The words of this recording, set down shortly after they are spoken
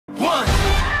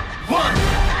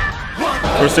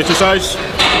First exercise,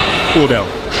 pull down.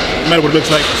 No matter what it looks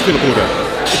like, still a pull down.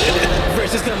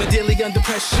 Versus coming daily under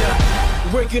pressure.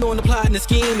 Working on the plot and the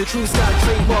scheme. The true style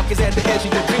trademark is at the edge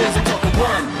of your dreams. I'm talking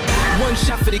one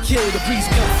shot for the kill. The breeze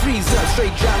cut, freeze up,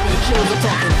 straight dropping the chills. I'm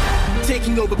talking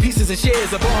taking over pieces and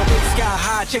shares. A ball break sky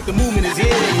high, check the movement is here.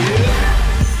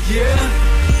 Yeah,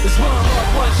 it's one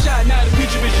heart, one shot. Now the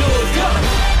future is yours. Go.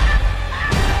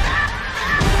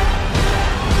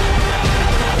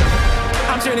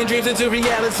 Turning dreams into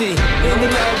reality. In the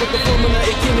lab with the formula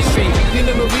and chemistry. The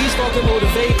memories spark and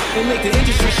motivate and make the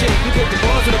industry shake. We put the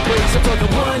bars in the brakes. I'm talking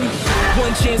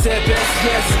one chance at best.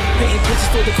 Yes, painting pictures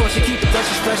for the caution, keep the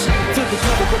brushes fresh. Flip the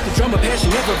cover with the drummer,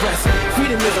 passion never rest.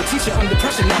 Freedom is a teacher under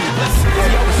pressure, now we blessed. See,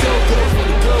 I was so good for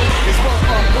the glow. It's one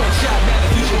arm, one shot, now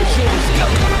the future is yours. Go.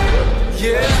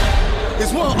 Yeah, it's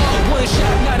one arm, one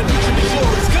shot, now the future is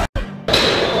yours. Go.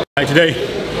 Like today,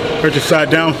 purchase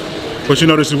side down. But you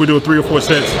notice we do 3 or 4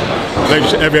 sets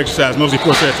of every exercise, mostly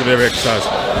 4 sets of every exercise.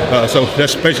 So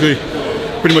that's basically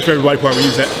pretty much for every body part. We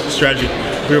use that strategy.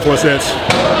 3 or 4 sets,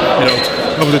 you know,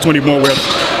 up to 20 more reps,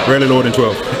 rarely lower than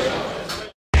 12.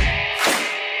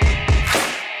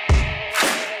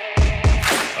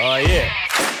 Oh yeah.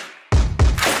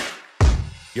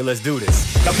 Yo, let's do this.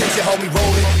 Now picture homie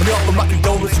rolling, and off with my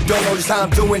condolence. You don't know just how I'm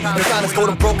doing. And the silence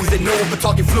golden broke cause they know him for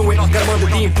talking fluent. Got him under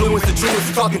the influence, the truest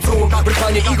for talking to him. But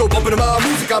find your ego bumping him out,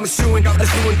 music I'm eschewing. I'm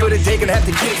just doing good today, gonna have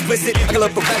to get explicit. I can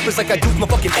love for rappers like I do for my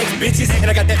fucking ex-bitches.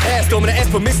 And I got that ass, though, I'm gonna ask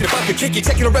permission if I could kick it.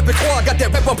 Checking the repertoire, I got that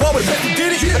rap on par with the best who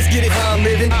did it. Let's get it how I'm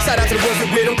living. Shout out to the ones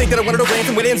that with them. Think that I wanted to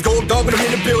ransom with ends gold dog when I'm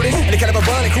in the building. And it kind of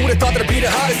ironic, who would've thought that I'd be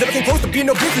the hottest? Never came close to being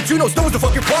no bitch, but you know Stone's the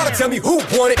fucking product. Tell me who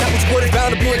won it, not which word is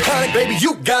bound to be iconic. Baby,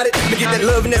 you got it. Let me get that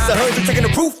love and that's 100, checking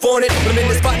the proof on it. When I'm in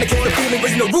the spot and I catch the feeling,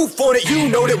 raising the roof on it. You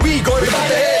know that we going about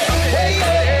the head. Hey,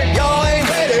 y'all ain't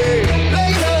ready.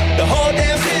 Blaze up the whole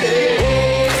damn city.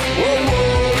 Whoa,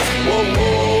 whoa, whoa,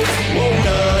 whoa, whoa,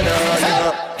 nah, nah, nah.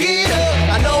 Get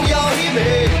up, I know y'all hear me.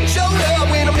 Show up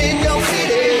when I'm in your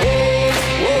city.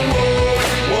 Whoa, whoa,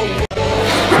 whoa,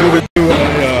 whoa. Moving to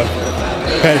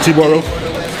padded T-bar row.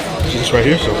 This right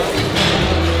here, so.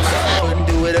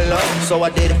 So I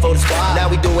did it for the squad,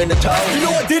 now we doing the toe. You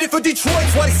know I did it for Detroit,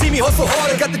 that's why they see me hustle hard.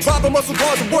 I got the drive and muscle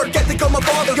cars and work ethic on my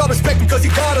father. Y'all respect him cause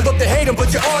you gotta, love to hate him, but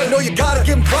you oughta know you gotta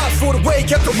give him props for the way he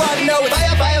kept on riding. Now it's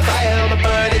fire, fire, fire, I'ma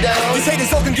burn it down. These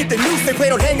haters all can get the news, they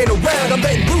plan on hanging around. I'm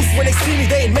letting loose, when they see me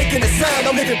they ain't making a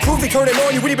sound. I'm living proof, they turning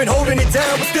on you, we been holding it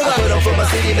down. But still I put on for my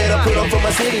city, man, I put on for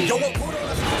my city. 3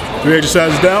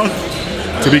 exercises down,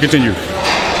 to be continued.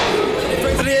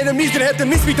 Friends of the enemies gonna have to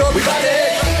miss me, dog, we bout to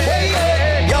head.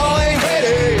 Y'all ain't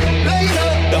ready. Blaze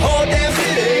up the whole damn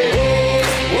city.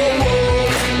 Whoa, whoa,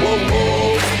 whoa,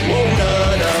 whoa, whoa,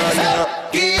 nah, nah, nah.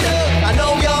 Get up, I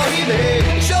know y'all hear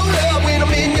me. Show up when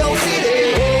I'm in your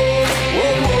city.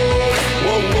 Whoa, whoa,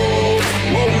 whoa, whoa,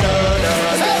 whoa, nah,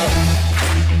 nah, nah.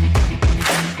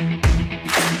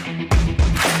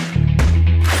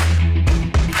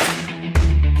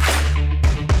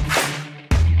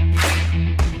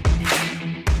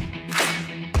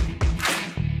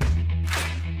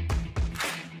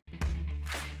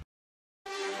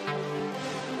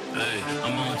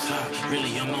 I'm on top,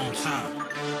 really I'm on top.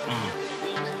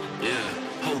 Yeah,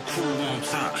 whole crew on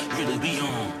top, really we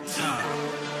on top.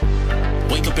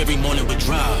 Wake up every morning with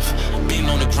drive. Been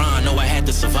on the grind, know I had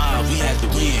to survive. We had to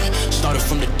win. Started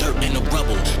from the dirt and the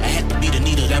rubble. I had to be the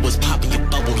needle that was popping your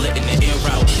bubble, letting the air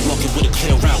out, walking with a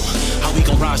clear route. How we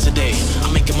gon' rise today?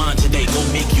 I'm making mine today, go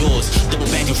make yours. Double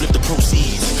back and flip the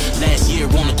proceeds. Last year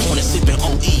on the corner sipping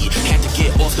OE. Had to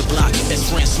get off the block.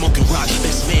 Best friend smoking rock.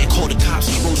 Best man called the cops.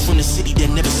 He rose from the city that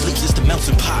never sleeps. It's the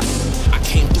melting pot. I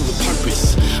came through with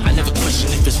purpose. I never question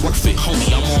if it's worth it,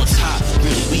 homie. I'm on top.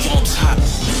 Really, we on top.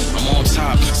 I'm on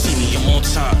top. See me, I'm on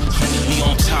top. We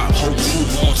on top. Whole crew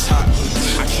on top.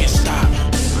 I can't stop.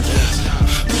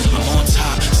 I'm on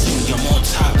top. See me, I'm on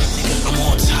top. I'm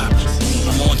on top.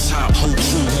 I'm on top. Whole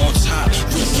crew on top.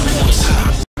 Really, I'm on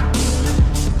top.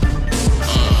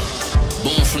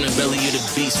 Born from the belly of the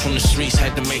beast, from the streets,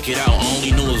 had to make it out. I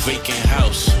only knew a vacant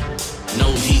house.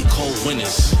 No heat, cold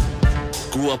winters.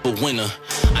 Grew up a winner.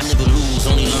 I never lose,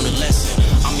 only learn a lesson.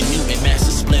 I'm a mutant,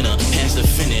 master splinter, past the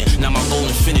finish. Now my goal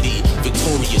infinity,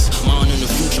 victorious. Mine in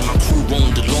the future, my crew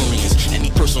on DeLoreans.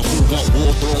 Any person who want war,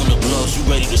 throw in the gloves, you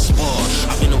ready to spar.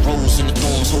 I've been the rose and the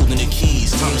thorns, holding the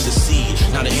keys. Time to succeed,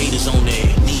 now the haters on their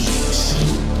knees.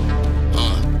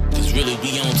 Cause really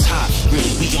we on top,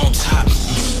 really we on top.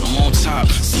 I'm on top,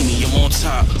 see me, I'm on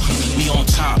top. We on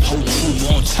top, whole crew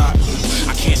on top.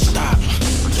 I can't stop.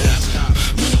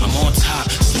 I'm on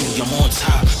top, see me, I'm on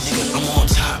top. Nigga, I'm on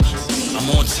top. I'm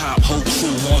on top, whole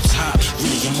crew on top.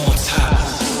 Really, I'm on top.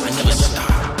 I never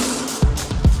stop.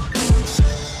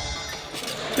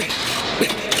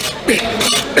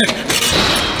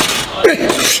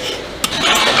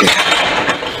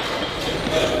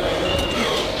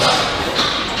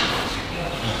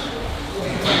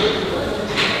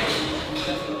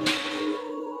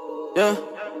 Yeah.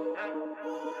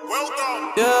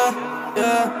 Welcome.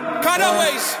 Yeah. Can't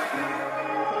always.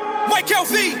 Mike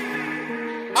LV.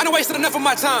 I done wasted enough of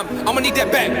my time. I'ma need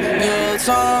that back. Yeah,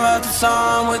 time after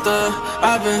time with the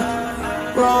I've been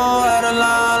roll out of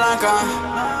line like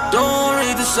I don't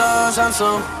read the signs. I'm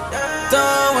so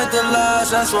done with the lies.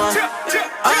 That's why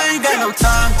I ain't got no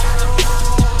time.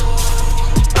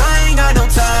 I ain't got no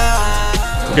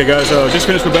time. Okay, guys, just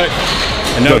finished the back,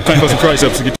 and now it's time for some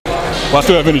triceps to get. Well, I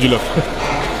still have energy left.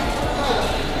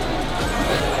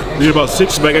 We did about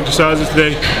 6 back exercises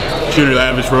today. Shooting the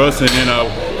average for us, and then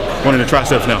one of the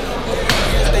triceps now.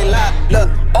 Stay live, look,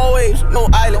 always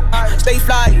no island. Stay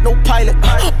fly, no pilot.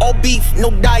 All beef,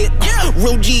 no diet.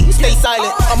 Real G, stay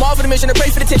silent. I'm all for the mission to pray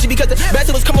for the tension because the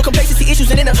bachelors come with complacency issues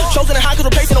and then the chosen and high could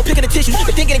replace it, no picking the tissue.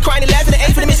 They're thinking and crying and laughing and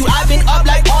aim for the issue. I've been up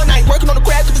like all night, working on the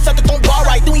craft cause it's something don't bar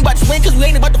right. Then we about to swing cause we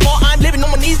ain't about to fall. I'm living on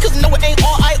my knees cause I know it ain't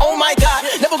all I. Oh my God,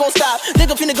 never gonna stop.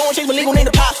 Think I'm finna go and change my legal name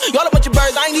to Pops. Y'all a bunch of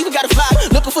birds, I ain't even got a fly.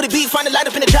 Looking for the beat, find the light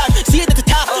up in the top. See it at the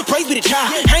top, praise be the try.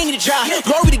 I ain't need a try,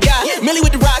 glory to God. Millie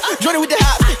with the rock, Jordan with the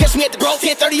hop. Catch me at the Grove,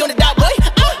 10:30 on the dot, boy.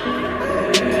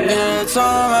 Yeah,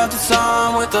 time after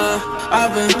time with the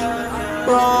I've been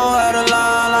roll out of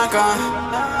line like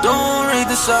I don't read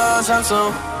the signs. I'm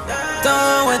so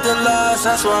done with the lies.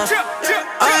 That's why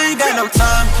I ain't got no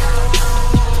time.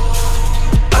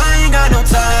 I ain't got no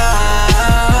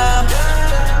time.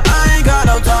 I ain't got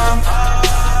no time.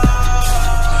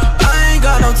 I ain't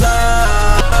got no time.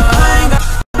 I ain't got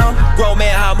no. Grown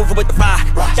man, how I'm moving with the fire.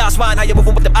 Y'all swine, how you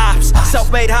moving with the ops.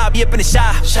 Self-made, how I be up in the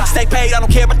shop. Stay paid, I don't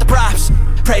care about the props.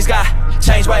 Praise God,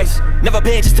 change ways. Never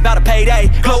been just about a payday.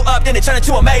 Glow up, then it turn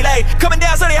into a melee. Coming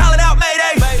down, so they hollering out,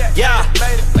 mayday. Yeah,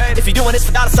 if you're doing this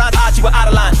for dollar signs, odds you were out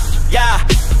of line. Yeah,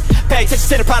 pay attention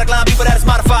to the product line, people that is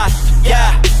modified.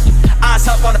 Yeah, eyes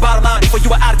up on the bottom line before you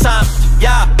were out of time.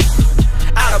 Yeah,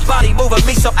 out of body, moving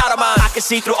me so out of mind. I can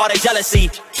see through all their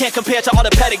jealousy. Can't compare to all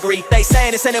the pedigree. They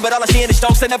saying it's sinning, but all I see in the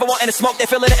jokes. They never want in the smoke, they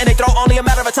feeling it in their throat. Only a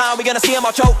matter of time, we gonna see them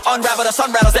all choke. Unravel the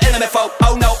sun rattles the intimate folk.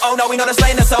 Oh no, we know the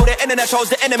slaying the soul. The internet shows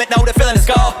the intimate know the feeling is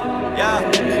gone. Yeah,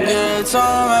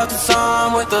 time after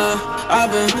time with the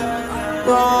I've been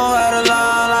roll out of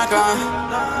line like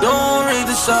I don't read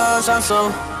the signs. I'm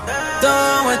so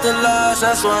done with the lies.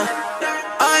 That's why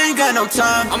I ain't got no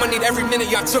time. I'ma need every minute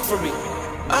y'all took from me.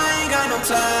 I ain't got no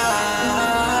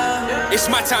time. It's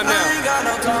my time now. I ain't got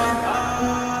no time.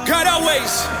 God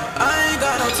always. I ain't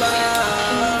got no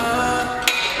time.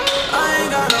 I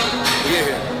ain't got no.